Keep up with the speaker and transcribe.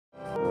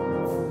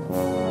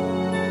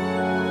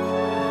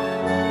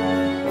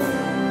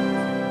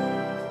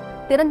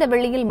திறந்த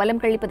வெளியில் மலம்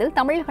கழிப்பதில்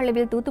தமிழக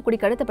அளவில்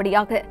தூத்துக்குடிக்கு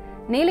அடுத்தபடியாக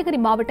நீலகிரி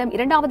மாவட்டம்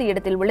 2வது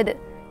இடத்தில் உள்ளது.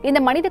 இந்த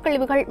மனித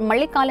கழிவுகள்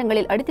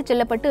மழைக்காலங்களில் அடித்துச்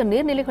செல்லப்பட்டு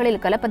நீர்நிலைகளில்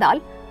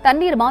கலப்பதால்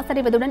தண்ணீர்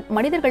மாசடைவதுடன்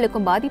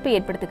மனிதர்களுக்கும் பாதிப்பை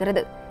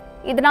ஏற்படுத்துகிறது.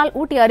 இதனால்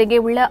ஊட்டி அருகே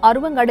உள்ள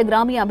அருவங்காடு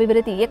கிராமிய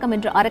அபிவிருத்தி இயக்கம்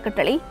என்ற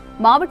அறக்கட்டளை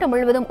மாவட்டம்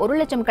முழுவதும் 1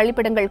 லட்சம்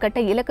கழிப்பிடங்கள் கட்ட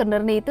இலக்கு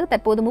நிர்ணயித்து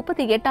தற்போது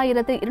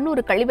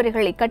 38,200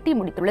 கழிவறைகளை கட்டி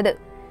முடித்துள்ளது.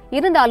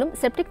 இருந்தாலும்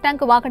செப்டிக்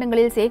டேங்க்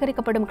வாகனங்களில்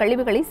சேகரிக்கப்படும்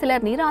கழிவுகளை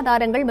சிலர்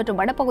நீராதாரங்கள் மற்றும்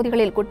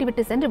வனப்பகுதிகளில்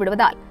கொட்டிவிட்டு சென்று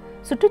விடுவதால்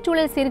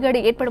சுற்றுச்சூழல் சீர்கேடு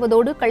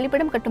ஏற்படுவதோடு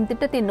கழிப்பிடம் கட்டும்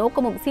திட்டத்தின்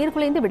நோக்கமும்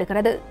சீர்குலைந்து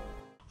விடுகிறது.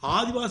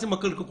 ஆதிவாசி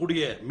மக்கள்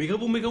இருக்கக்கூடிய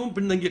மிகவும்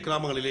பின்தங்கிய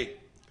கிராமங்களிலே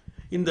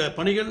இந்த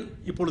பணிகள்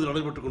இப்பொழுது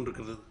நடைபெற்றுக்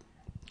கொண்டிருக்கிறது.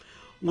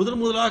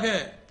 முதலாக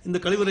இந்த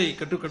கழிவறை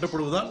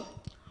கட்டப்படுவதால்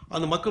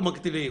அந்த மக்கள்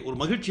மத்தியிலே ஒரு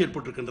மகிழ்ச்சி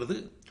ஏற்பட்டிருக்கின்றது.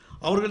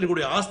 அவர்கள்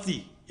எங்களுடைய ஆஸ்தி,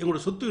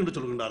 எங்களுடைய சொத்து என்று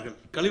சொல்கின்றார்கள்.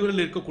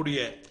 கழிவறையில் இருக்கக்கூடிய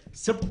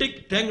செப்டிக்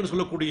டேங்க் என்று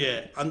சொல்லக்கூடிய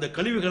அந்த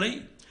கழிவுகளை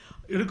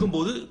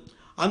எடுக்கும்போது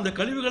அந்த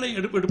கழிவுகளை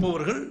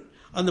எடுப்பவர்கள்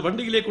அந்த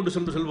வண்டியிலே கொண்டு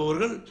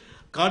செல்பவர்கள்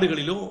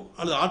காடுகளிலோ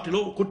அல்லது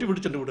ஆற்றிலோ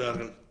கொட்டிவிட்டு சென்று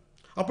விடுவார்கள்.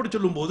 அப்படி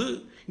சொல்லும்போது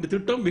இந்த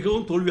திட்டம்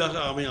மிகவும் தோல்வியாக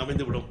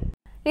அமைந்துவிடும்.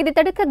 இதை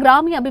தடுக்க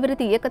கிராமிய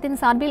அபிவிருத்தி இயக்கத்தின்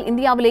சார்பில்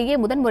இந்தியாவிலேயே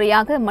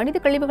முதன்முறையாக மனித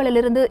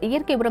கழிவுகளிலிருந்து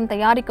இயற்கை உரம்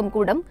தயாரிக்கும்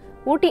கூடம்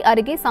ஊட்டி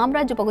அருகே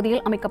சாம்ராஜ்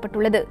பகுதியில்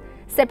அமைக்கப்பட்டுள்ளது.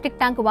 செப்டிக்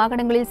டேங்க்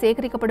வாகனங்களில்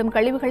சேகரிக்கப்படும்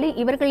கழிவுகளை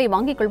இவர்களை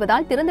வாங்கிக்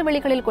கொள்வதால் திறந்த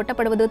வெளிகளில்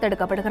கொட்டப்படுவது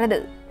தடுக்கப்படுகிறது.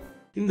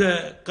 இந்த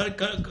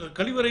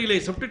கழிவறையிலே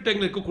செப்டிக்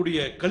டேங்கில் இருக்கக்கூடிய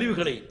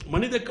கழிவுகளை,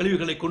 மனித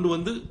கழிவுகளை கொண்டு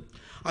வந்து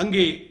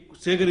அங்கே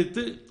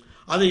சேகரித்து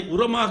அதை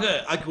உரமாக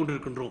ஆக்கிக்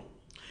கொண்டிருக்கின்றோம்.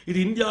 இது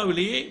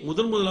இந்தியாவிலேயே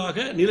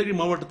முதலாக நீலகிரி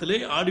மாவட்டத்திலே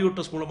ஆடியோ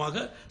டெஸ்ட்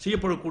மூலமாக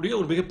செய்யப்படக்கூடிய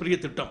ஒரு மிகப்பெரிய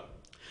திட்டம்.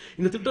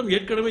 இந்த திட்டம்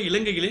ஏற்கனவே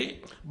இலங்கையிலே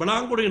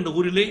பலாங்குடை என்ற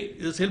ஊரிலே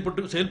இது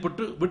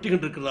செயல்பட்டு வெற்றி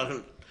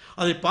கண்டிருக்கிறார்கள்.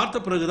 அதை பார்த்த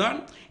பிறகுதான்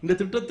இந்த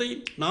திட்டத்தை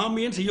நாம்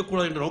ஏன்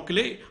செய்யக்கூடாது என்ற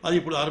நோக்கிலே அதை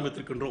இப்போது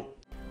ஆரம்பித்திருக்கின்றோம்.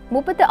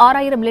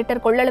 36,000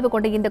 லிட்டர் கொள்ளளவு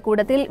கொண்ட இந்த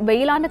கூடத்தில்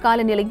வெயிலான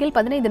காலநிலையில்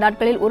 15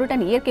 நாட்களில் 1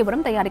 டன் இயற்கை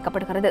உரம்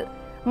தயாரிக்கப்படுகிறது.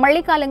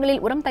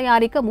 மழைக்காலங்களில் உரம்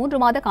தயாரிக்க 3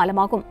 மாத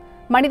காலமாகும்.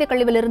 மனித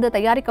கழிவிலிருந்து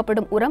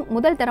தயாரிக்கப்படும் உரம்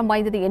முதல் தரம்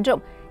வாய்ந்தது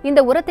என்றும் இந்த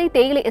உரத்தை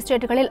தேயிலை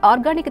எஸ்டேட்டுகளில்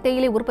ஆர்கானிக்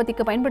தேயிலை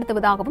உற்பத்திக்கு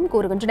பயன்படுத்துவதாகவும்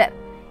கூறுகின்றனர்.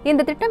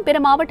 இந்த திட்டம் பிற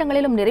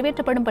மாவட்டங்களிலும்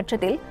நிறைவேற்றப்படும்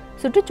பட்சத்தில்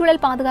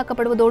சுற்றுச்சூழல்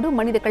பாதுகாக்கப்படுவதோடு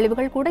மனித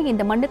கழிவுகள் கூட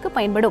இந்த மண்ணுக்கு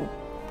பயன்படும்.